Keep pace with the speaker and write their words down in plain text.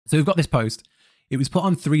So we've got this post. It was put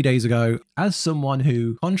on 3 days ago. As someone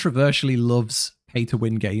who controversially loves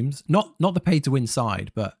pay-to-win games, not the pay-to-win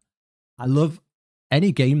side, but I love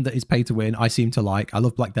any game that is pay-to-win. I seem to like. I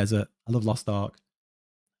love Black Desert. I love Lost Ark.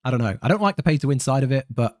 I don't know. I don't like the pay-to-win side of it,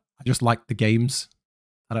 but I just like the games.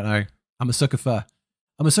 I don't know. I'm a sucker for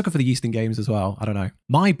the Eastern games as well. I don't know.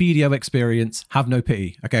 My BDO experience, have no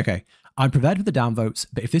pity. Okay. I'm prepared for the downvotes,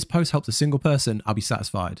 but if this post helps a single person, I'll be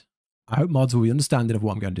satisfied. I hope mods will be understanding of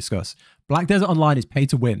what I'm going to discuss. Black Desert Online is pay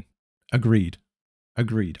to win. Agreed.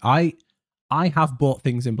 I have bought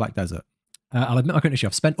things in Black Desert. I'll admit my current issue.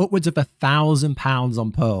 I've spent upwards of £1,000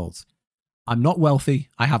 on pearls. I'm not wealthy.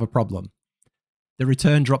 I have a problem. The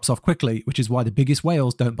return drops off quickly, which is why the biggest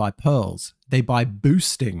whales don't buy pearls. They buy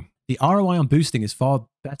boosting. The ROI on boosting is far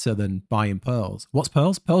better than buying pearls. What's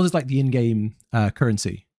pearls? Pearls is like the in-game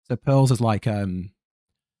currency. So pearls is like the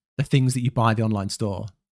things that you buy at the online store.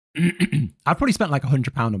 I've probably spent like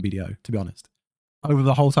 £100 on BDO, to be honest, over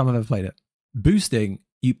the whole time I've ever played it. Boosting,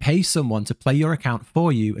 you pay someone to play your account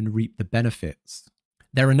for you and reap the benefits.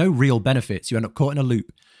 There are no real benefits. You end up caught in a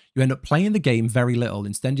loop. You end up playing the game very little.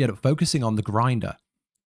 Instead, you end up focusing on the grinder,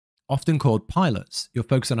 often called pilots. You're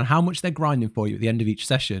focusing on how much they're grinding for you at the end of each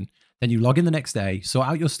session. Then you log in the next day, sort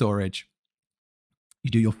out your storage.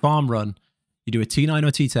 You do your farm run. You do a T9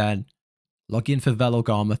 or T10. Log in for Vel or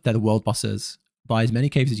Garmoth. They're the world bosses. Buy as many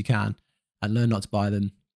caves as you can and learn not to buy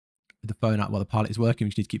them with the phone out while the pilot is working. You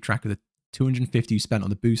need to keep track of the 250 you spent on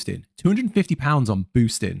the boosting. £250 on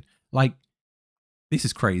boosting. Like, this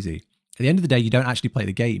is crazy. At the end of the day, you don't actually play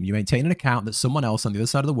the game. You maintain an account that someone else on the other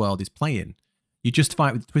side of the world is playing. You justify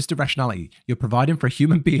it with twisted rationality. You're providing for a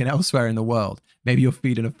human being elsewhere in the world. Maybe you're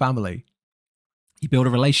feeding a family. You build a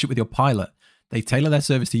relationship with your pilot. They tailor their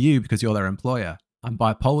service to you because you're their employer. I'm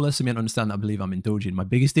bipolar, so you don't understand that I believe I'm indulging. My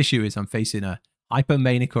biggest issue is I'm facing a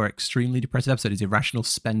hypomanic or extremely depressive episode is irrational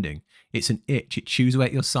spending. It's an itch. It chews away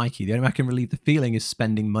at your psyche. The only way I can relieve the feeling is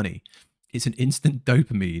spending money. It's an instant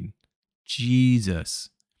dopamine. Jesus.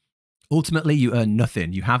 Ultimately, you earn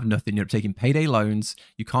nothing. You have nothing. You're taking payday loans.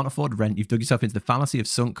 You can't afford rent. You've dug yourself into the fallacy of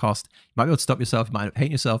sunk cost. You might be able to stop yourself. You might end up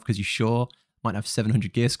hating yourself because you sure might have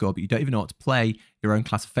 700 gear score, but you don't even know what to play your own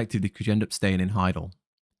class effectively because you end up staying in idle.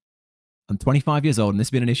 I'm 25 years old, and this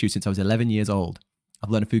has been an issue since I was 11 years old. I've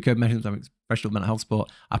learned a few code measures. I'm a professional mental health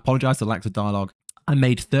support. I apologize for the lack of dialogue. I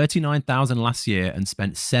made $39,000 last year and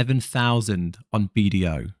spent $7,000 on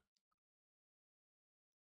BDO.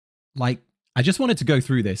 Like, I just wanted to go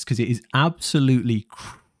through this because it is absolutely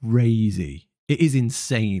crazy. It is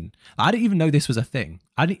insane. I didn't even know this was a thing.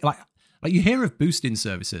 I didn't like you hear of boosting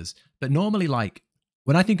services, but normally, like,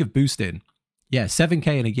 when I think of boosting, yeah,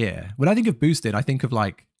 7K in a year. When I think of boosting, I think of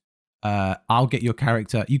like, I'll get your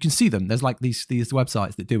character. You can see them. There's like these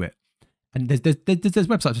websites that do it, and there's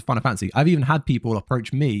websites for Final Fantasy. I've even had people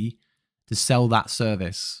approach me to sell that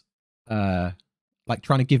service, like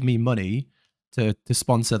trying to give me money to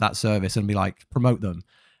sponsor that service and be like promote them,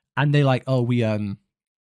 and they're like, oh,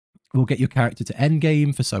 we'll get your character to end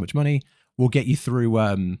game for so much money. We'll get you through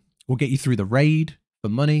the raid for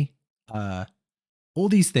money. All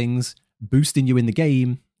these things boosting you in the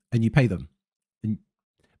game, and you pay them.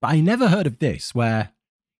 But I never heard of this where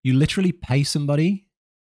you literally pay somebody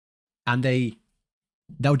and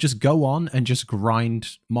they'll just go on and just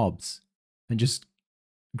grind mobs and just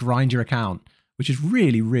grind your account, which is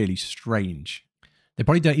really, really strange. They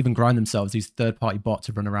probably don't even grind themselves, these third-party bots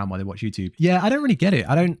to run around while they watch YouTube. Yeah, I don't really get it.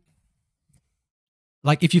 I don't...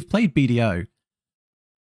 Like, if you've played BDO,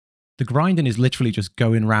 the grinding is literally just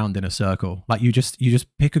going round in a circle. Like, you just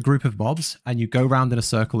pick a group of mobs and you go round in a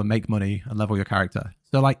circle and make money and level your character.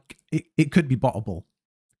 So, like, it could be bottable.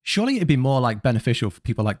 Surely it'd be more, like, beneficial for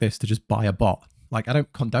people like this to just buy a bot. Like, I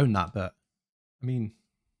don't condone that, but, I mean,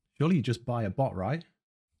 surely you just buy a bot, right?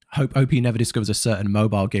 Hope OP never discovers a certain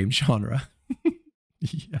mobile game genre.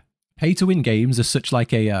 Yeah. Pay-to-win games are such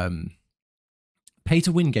like a...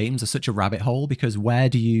 Pay-to-win games are such a rabbit hole because where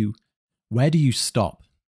do you stop?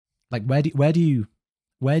 Like, where do you...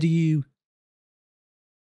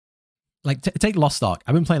 Like, take Lost Ark.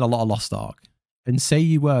 I've been playing a lot of Lost Ark. And say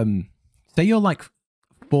you're like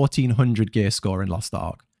 1400 gear score in Lost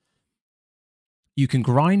Ark. You can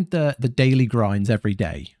grind the daily grinds every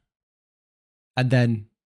day. And then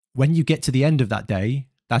when you get to the end of that day,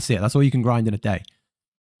 that's it. That's all you can grind in a day.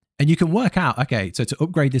 And you can work out, okay, so to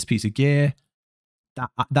upgrade this piece of gear,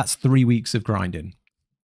 that's 3 weeks of grinding.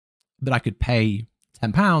 But I could pay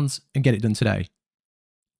 £10 and get it done today.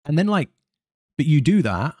 And then like, but you do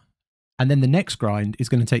that, and then the next grind is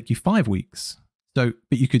going to take you 5 weeks. So,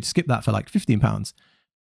 but you could skip that for like £15.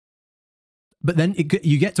 But then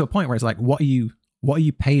you get to a point where it's like, what are you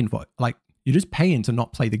paying for? Like, You're just paying to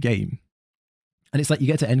not play the game. And it's like you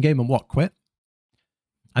get to endgame and what, quit?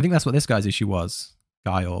 I think that's what this guy's issue was.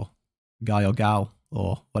 Guy or gal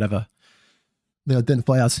or whatever they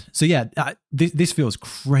identify as. So yeah, this feels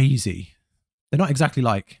crazy. They're not exactly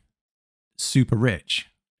like super rich.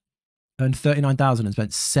 Earned 39,000 and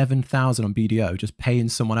spent 7,000 on BDO just paying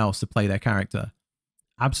someone else to play their character.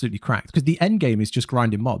 Absolutely cracked. Because the end game is just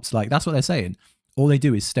grinding mobs. Like that's what they're saying. All they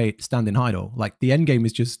do is stand in idle. Like the end game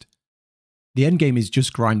is just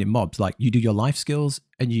grinding mobs. Like you do your life skills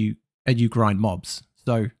and you grind mobs.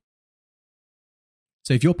 So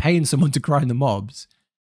if you're paying someone to grind the mobs,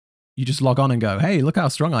 you just log on and go, hey, look how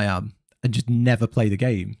strong I am, and just never play the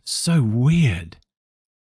game. So weird.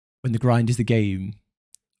 When the grind is the game,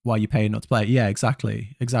 why you're paying not to play it. Yeah,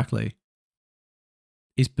 exactly.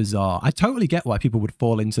 It's bizarre. I totally get why people would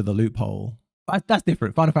fall into the loophole. But that's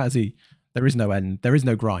different. Final Fantasy, there is no end. There is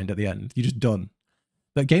no grind at the end. You're just done.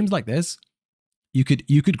 But games like this, you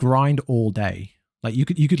could grind all day. Like you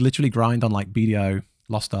could literally grind on like BDO,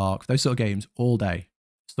 Lost Ark, those sort of games all day.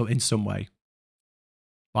 So in some way.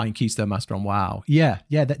 Buying Keystone Master on WoW. Yeah,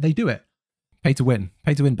 they do it. Pay to win.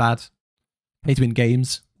 Pay to win bad. Pay to win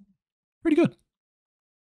games. Pretty good.